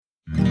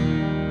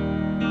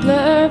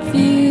Blur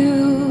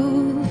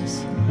views,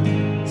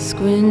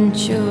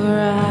 squint your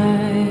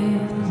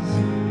eyes,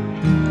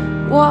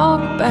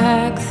 walk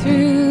back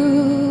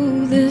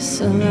through this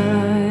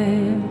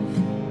alive.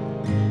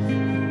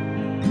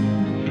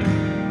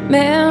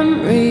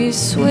 Memories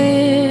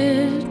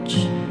switch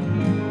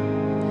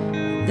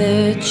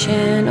their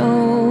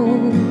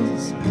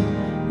channels,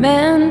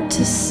 meant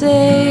to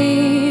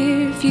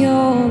save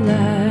your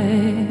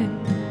life.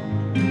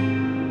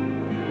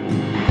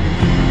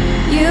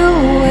 You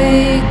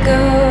wake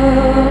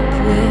up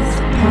with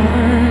a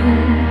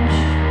punch,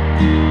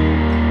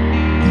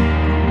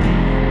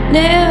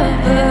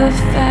 never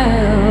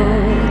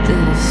felt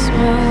this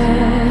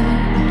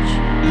much.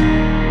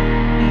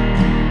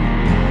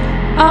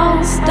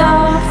 I'll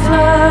start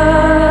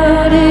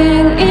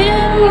flooding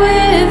in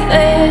with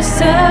a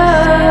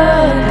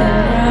sudden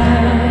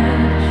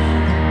rush.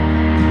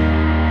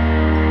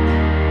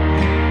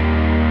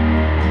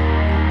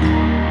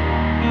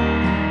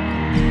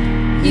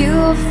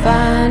 You'll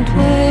find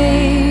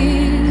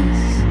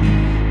ways,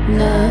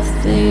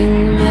 nothing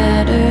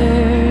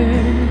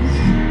matters,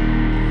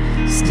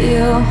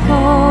 still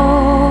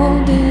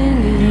holding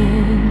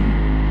in.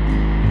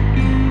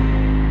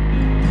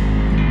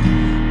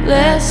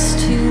 Less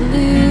to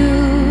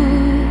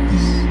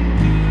lose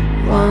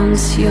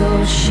once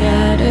you're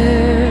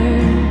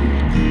shattered,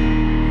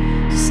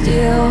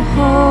 still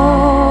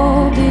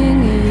holding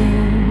in.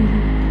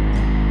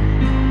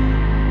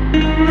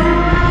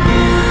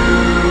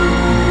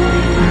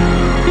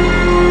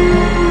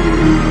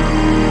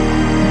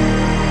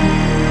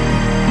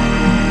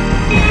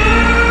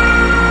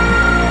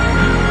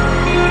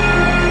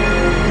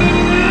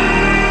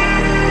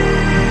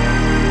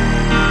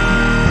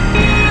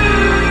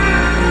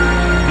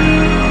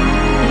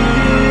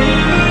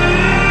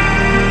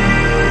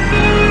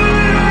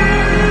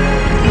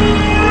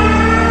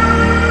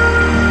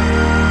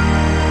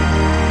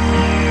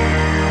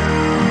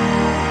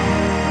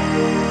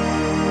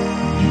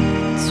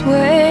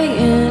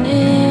 Swaying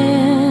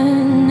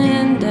in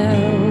and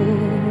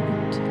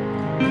out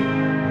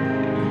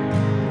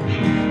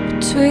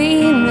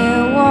between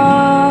their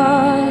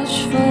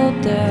watchful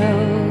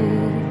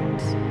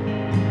doubts,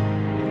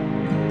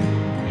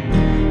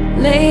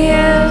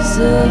 layers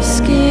of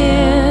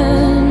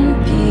skin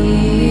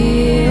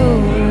peeling,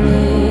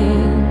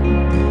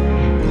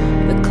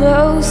 the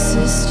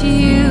closest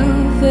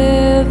you've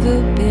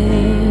ever been.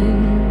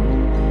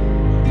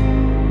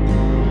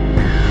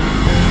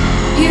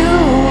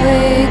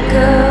 Wake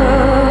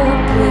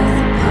up with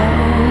a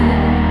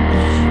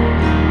punch,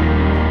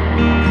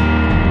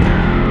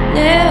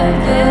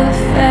 never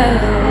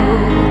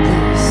felt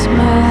this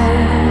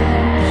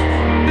much.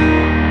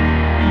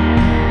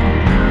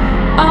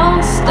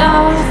 I'll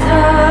start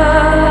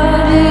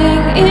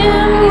flooding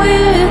in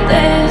with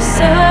a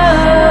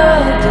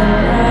sudden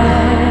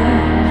rush.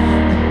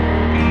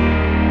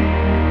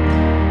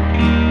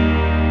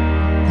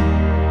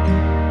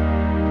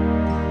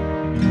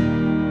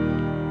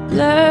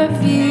 Blur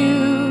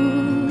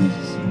views,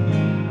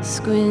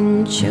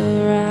 squint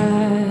your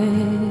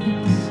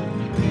eyes,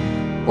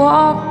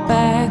 walk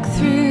back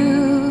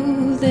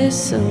through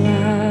this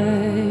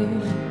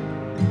alive.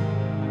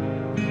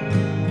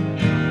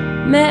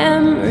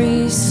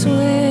 Memories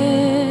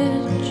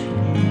switch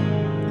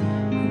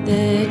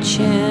their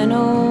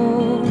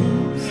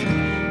channels,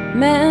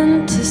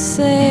 meant to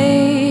say